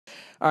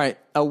All right.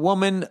 A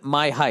woman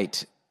my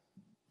height.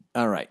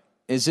 All right.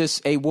 Is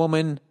this a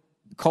woman,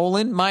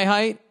 my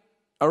height,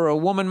 or a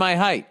woman my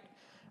height?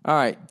 All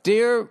right.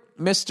 Dear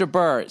Mr.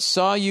 Burr,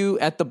 saw you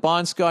at the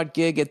Bon Scott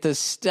gig at the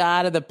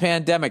start of the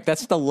pandemic.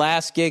 That's the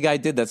last gig I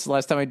did. That's the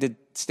last time I did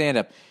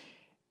stand-up.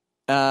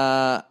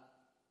 And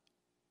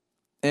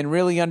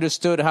really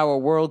understood how a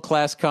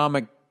world-class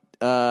comic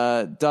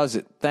does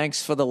it.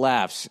 Thanks for the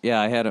laughs.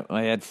 Yeah,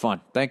 I had fun.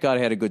 Thank God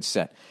I had a good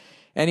set.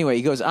 Anyway,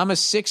 he goes, I'm a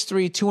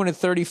 6'3",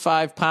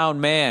 235-pound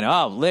man.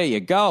 Oh, there you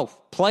go.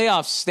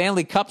 Playoffs,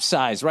 Stanley Cup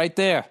size right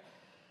there.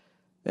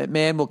 That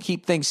man will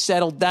keep things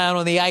settled down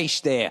on the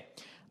ice there.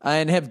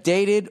 And have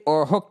dated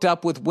or hooked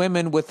up with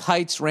women with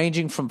heights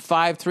ranging from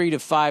 5'3" to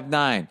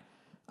 5'9".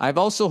 I've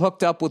also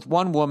hooked up with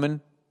one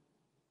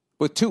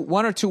or two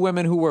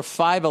women who were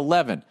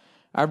 5'11".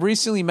 I've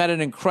recently met an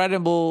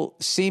incredible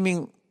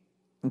seeming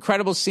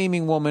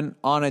woman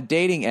on a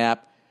dating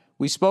app.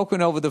 We've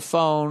spoken over the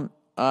phone,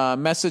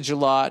 message a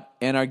lot,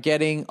 and are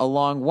getting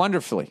along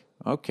wonderfully.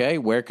 Okay,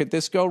 where could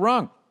this go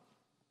wrong?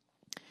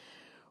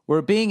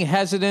 We're being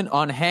hesitant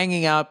on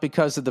hanging out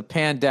because of the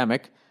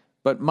pandemic,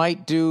 but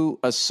might do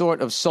a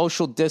sort of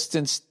social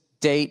distance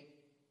date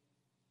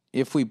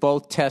if we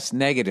both test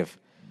negative.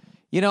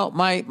 You know,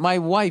 my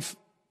wife,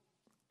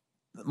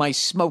 my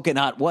smoking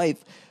hot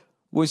wife,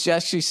 was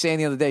actually saying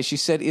the other day, she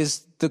said,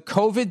 is the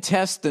COVID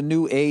test the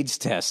new AIDS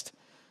test?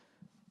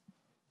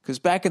 Because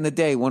back in the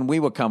day when we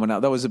were coming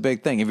out, that was a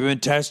big thing. Have you been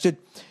tested?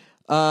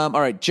 All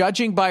right.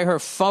 Judging by her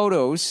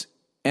photos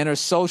and her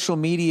social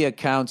media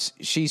accounts,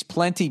 she's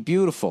plenty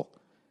beautiful.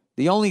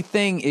 The only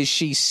thing is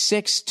she's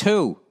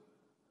 6'2".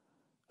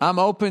 I'm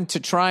open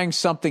to trying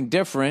something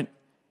different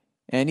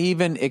and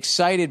even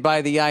excited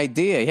by the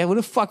idea. Yeah, who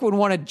the fuck would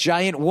want a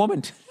giant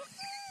woman?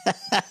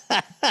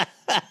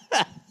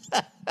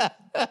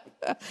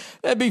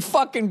 That'd be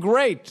fucking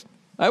great.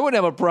 I wouldn't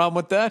have a problem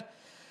with that.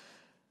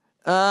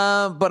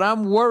 But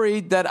I'm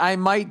worried that I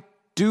might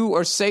do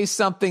or say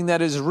something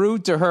that is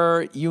rude to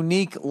her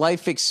unique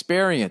life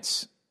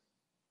experience.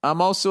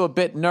 I'm also a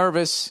bit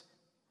nervous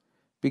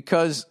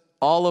because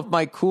all of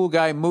my cool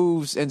guy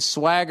moves and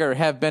swagger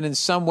have been in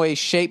some way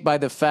shaped by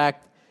the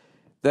fact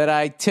that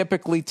I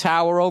typically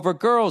tower over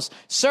girls.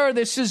 Sir,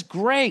 this is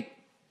great.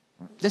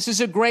 This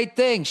is a great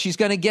thing. She's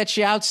going to get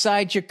you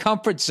outside your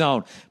comfort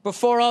zone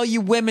before all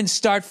you women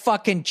start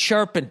fucking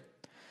chirping.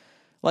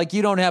 Like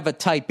you don't have a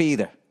type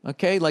either,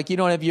 okay? Like you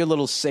don't have your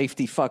little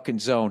safety fucking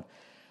zone.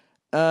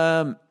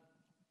 I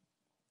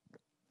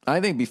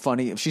think it'd be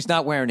funny. If she's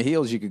not wearing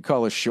heels, you could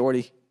call her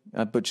shorty,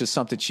 but just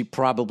something she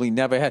probably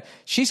never had.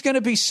 She's going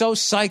to be so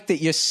psyched that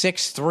you're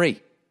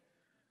 6'3".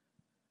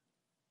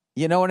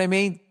 You know what I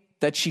mean?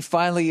 That she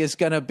finally is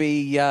going to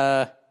be,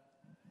 I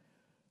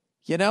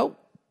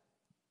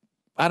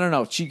don't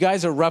know. You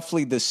guys are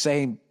roughly the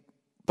same.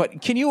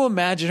 But can you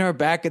imagine her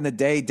back in the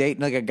day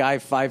dating like a guy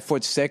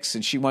 5'6"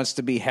 and she wants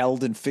to be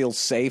held and feel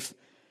safe?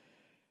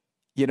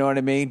 You know what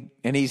I mean?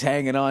 And he's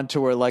hanging on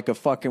to her like a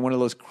fucking one of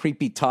those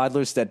creepy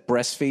toddlers that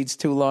breastfeeds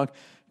too long.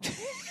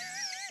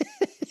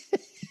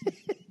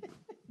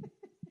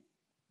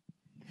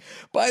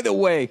 By the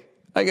way,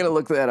 I got to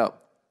look that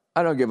up.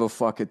 I don't give a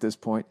fuck at this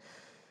point.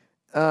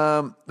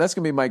 That's going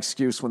to be my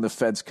excuse when the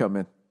feds come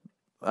in.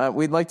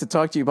 We'd like to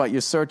talk to you about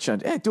your search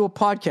engine. Hey, do a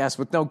podcast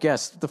with no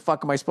guests. What the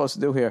fuck am I supposed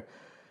to do here?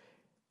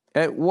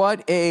 At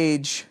what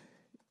age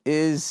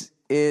is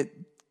it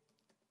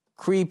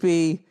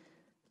creepy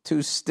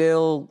to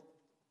still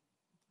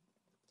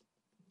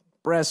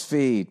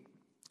breastfeed?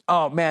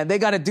 Oh, man, they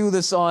got to do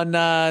this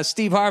on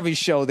Steve Harvey's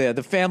show there,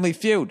 The Family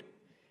Feud.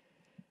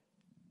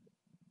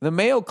 The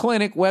Mayo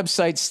Clinic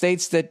website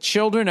states that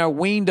children are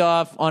weaned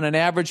off on an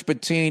average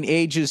between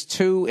ages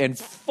 2 and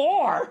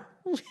 4.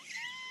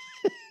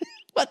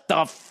 What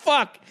the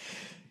fuck?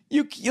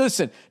 You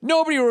listen,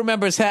 nobody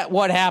remembers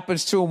what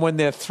happens to them when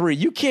they're 3.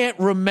 You can't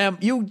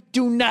remember. You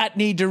do not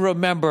need to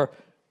remember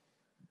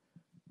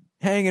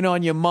hanging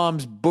on your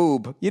mom's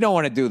boob. You don't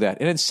want to do that.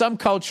 And in some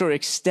culture,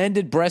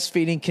 extended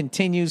breastfeeding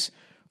continues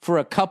for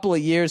a couple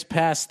of years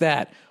past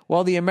that.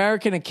 While the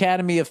American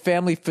Academy of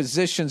Family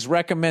Physicians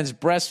recommends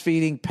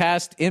breastfeeding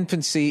past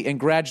infancy and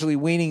gradually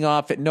weaning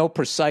off at no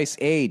precise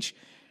age.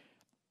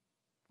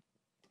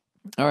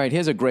 All right,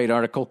 here's a great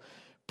article.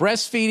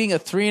 Breastfeeding a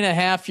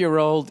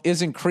 3.5-year-old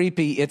isn't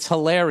creepy. It's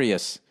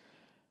hilarious.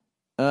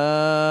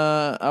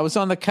 I was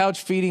on the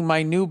couch feeding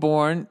my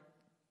newborn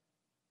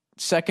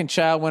second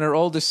child when her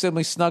oldest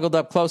sibling snuggled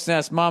up close and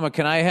asked, Mama,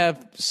 can I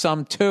have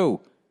some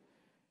too?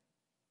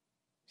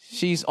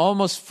 She's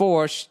almost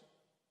 4.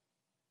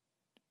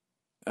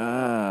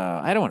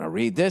 I don't want to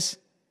read this.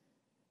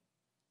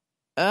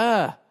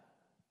 Oh,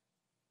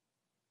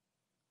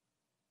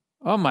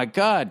 my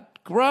God.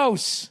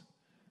 Gross.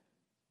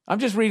 I'm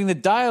just reading the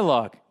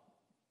dialogue.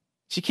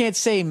 She can't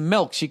say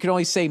milk. She can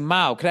only say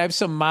Mao. Can I have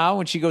some Mao?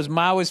 And she goes,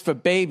 Mao is for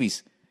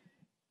babies.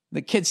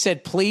 The kid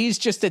said, please,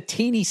 just a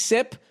teeny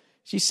sip.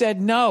 She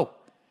said, no.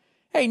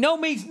 Hey, no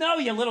means no,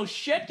 you little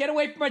shit. Get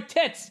away from her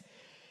tits.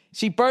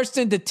 She burst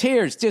into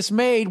tears.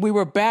 Dismayed, we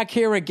were back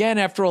here again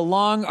after a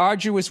long,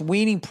 arduous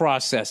weaning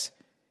process.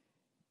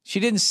 She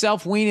didn't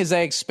self-wean as I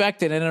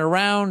expected. And in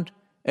around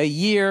a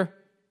year,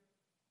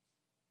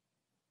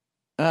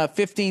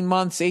 15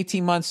 months,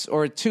 18 months,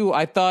 or 2,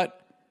 I thought,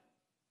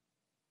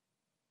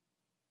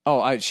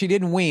 she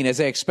didn't wean as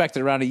I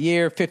expected. Around a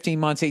year, 15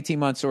 months, 18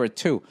 months, or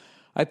 2.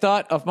 I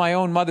thought of my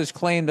own mother's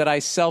claim that I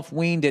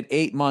self-weaned at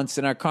 8 months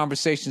in our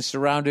conversation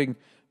surrounding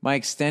my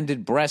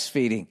extended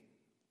breastfeeding.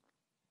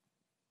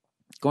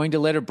 Going to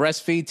let her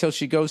breastfeed till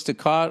she goes to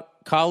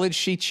college,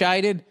 she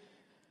chided.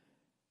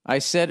 I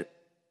said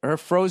her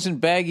frozen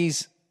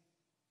baggies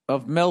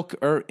of milk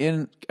are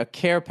in a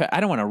care pack. I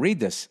don't want to read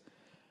this.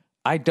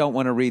 I don't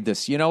want to read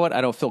this. You know what?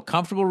 I don't feel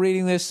comfortable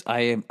reading this.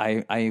 I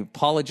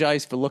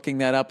apologize for looking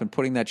that up and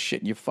putting that shit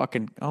in your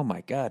fucking... Oh,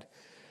 my God.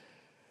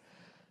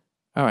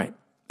 All right.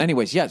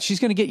 Anyways, yeah, she's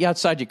going to get you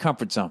outside your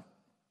comfort zone.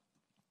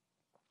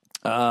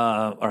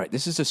 All right.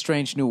 This is a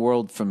strange new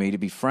world for me, to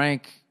be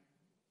frank.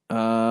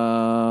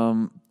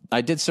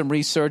 I did some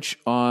research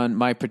on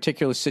my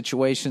particular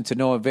situation to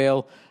no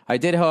avail. I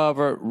did,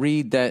 however,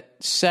 read that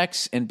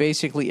sex and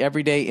basically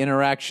everyday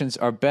interactions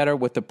are better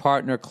with the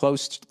partner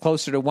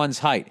closer to one's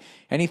height.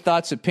 Any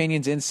thoughts,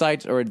 opinions,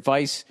 insights, or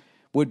advice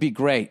would be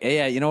great.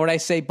 Yeah, you know what I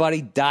say,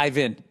 buddy? Dive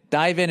in.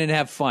 Dive in and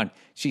have fun.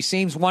 She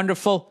seems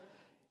wonderful.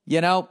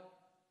 You know,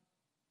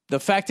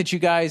 the fact that you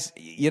guys,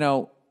 you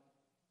know,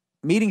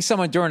 meeting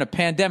someone during a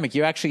pandemic,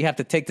 you actually have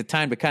to take the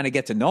time to kind of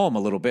get to know them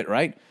a little bit,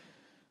 right?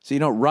 So you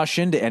don't rush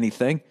into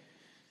anything.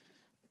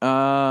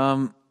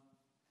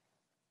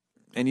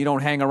 And you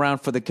don't hang around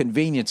for the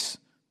convenience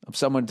of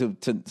someone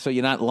to so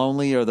you're not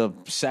lonely or the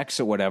sex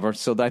or whatever.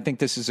 So I think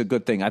this is a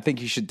good thing. I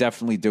think you should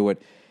definitely do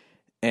it.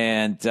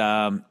 And, you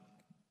know,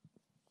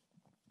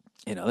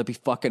 that'd be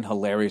fucking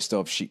hilarious, though,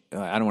 if she...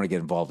 I don't want to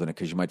get involved in it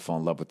because you might fall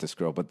in love with this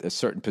girl, but there's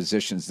certain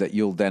positions that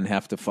you'll then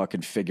have to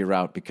fucking figure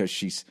out because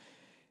she's,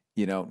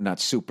 you know, not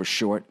super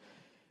short,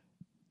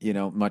 you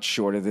know, much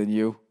shorter than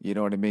you. You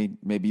know what I mean?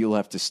 Maybe you'll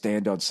have to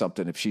stand on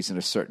something if she's in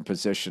a certain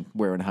position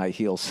wearing high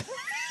heels.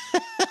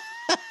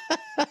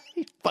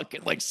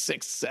 Fucking like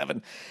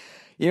 6'7".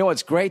 You know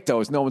what's great, though,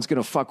 is no one's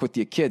going to fuck with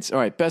your kids. All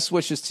right, best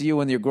wishes to you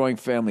and your growing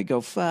family.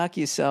 Go fuck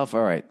yourself.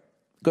 All right.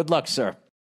 Good luck, sir.